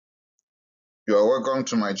You are welcome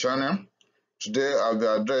to my channel. Today I'll be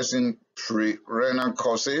addressing pre-renal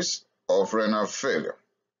causes of renal failure,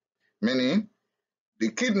 meaning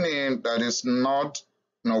the kidney that is not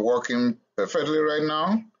working perfectly right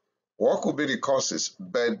now. What could be the causes?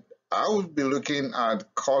 But I will be looking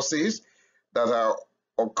at causes that are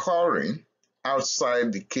occurring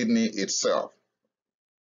outside the kidney itself.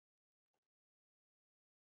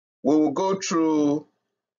 We will go through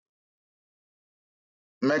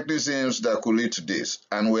mechanisms that could lead to this,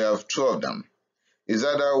 and we have two of them. Is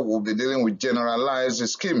either we'll be dealing with generalized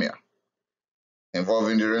ischemia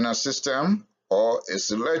involving the renal system or a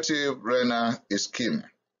selective renal ischemia.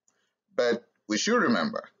 But we should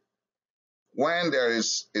remember, when there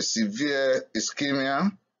is a severe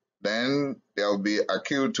ischemia, then there will be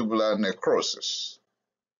acute tubular necrosis.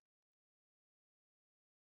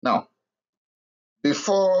 Now,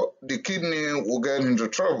 before the kidney will get into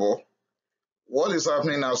trouble, what is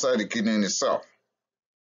happening outside the kidney itself?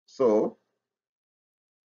 So,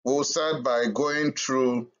 we'll start by going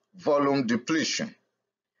through volume depletion,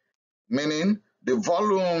 meaning the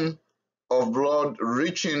volume of blood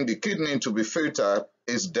reaching the kidney to be filtered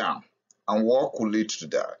is down. And what could lead to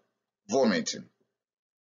that? Vomiting.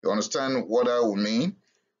 You understand what that would mean?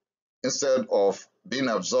 Instead of being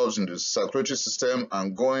absorbed into the circulatory system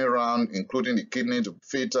and going around, including the kidney, to be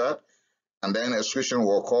filtered, and then excretion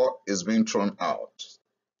will occur, is being thrown out.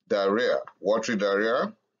 Diarrhea, watery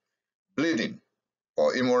diarrhea, bleeding,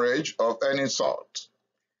 or hemorrhage of any sort.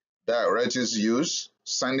 Diuretics use,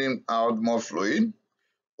 sending out more fluid.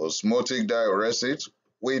 Osmotic diuretics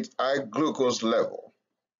with high glucose level.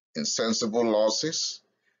 Insensible losses.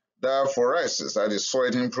 Diaphoresis, that is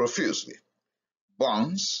sweating profusely.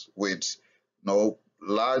 Burns with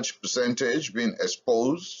large percentage being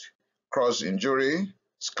exposed. Cross injury,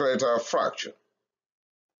 skeletal fracture.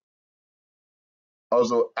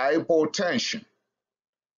 Also hypotension.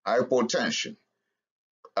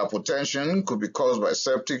 Hypotension could be caused by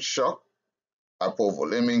septic shock,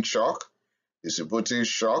 hypovolemic shock, distributive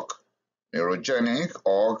shock, neurogenic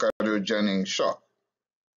or cardiogenic shock.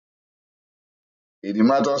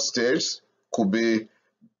 Edematic states could be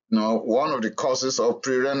one of the causes of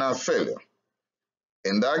pre-renal failure.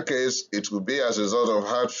 In that case, it could be as a result of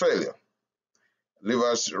heart failure,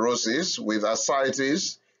 liver cirrhosis with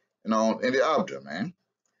ascites in the abdomen,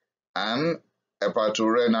 and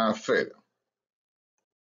hepatorenal failure.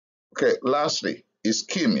 Okay, lastly,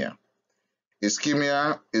 ischemia.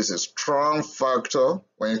 Ischemia is a strong factor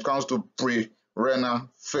when it comes to pre-renal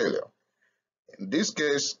failure. In this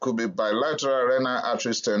case, could be bilateral renal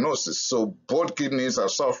artery stenosis. So both kidneys are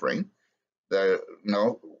suffering,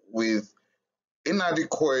 with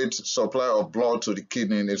inadequate supply of blood to the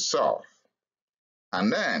kidney itself.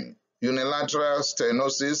 And then unilateral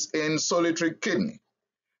stenosis in solitary kidney.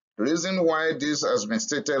 The reason why this has been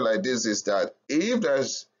stated like this is that if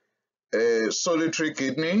there's a solitary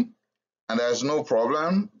kidney and there's no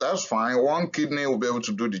problem, that's fine. One kidney will be able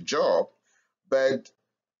to do the job. But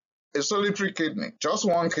a solitary kidney, just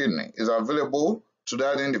one kidney, is available to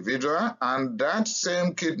that individual, and that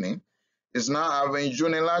same kidney is now having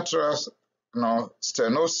unilateral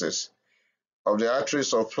stenosis of the artery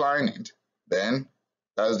supplying it. Then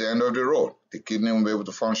that's the end of the road. The kidney will be able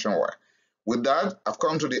to function well. With that, I've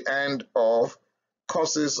come to the end of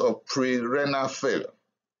causes of pre-renal failure.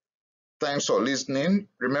 Thanks for listening.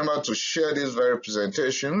 Remember to share this very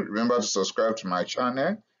presentation. Remember to subscribe to my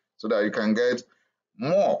channel so that you can get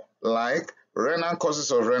more like renal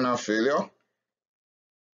causes of renal failure,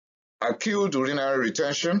 acute urinary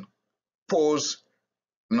retention,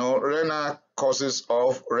 post-renal causes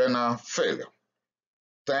of renal failure.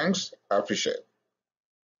 Thanks, I appreciate it.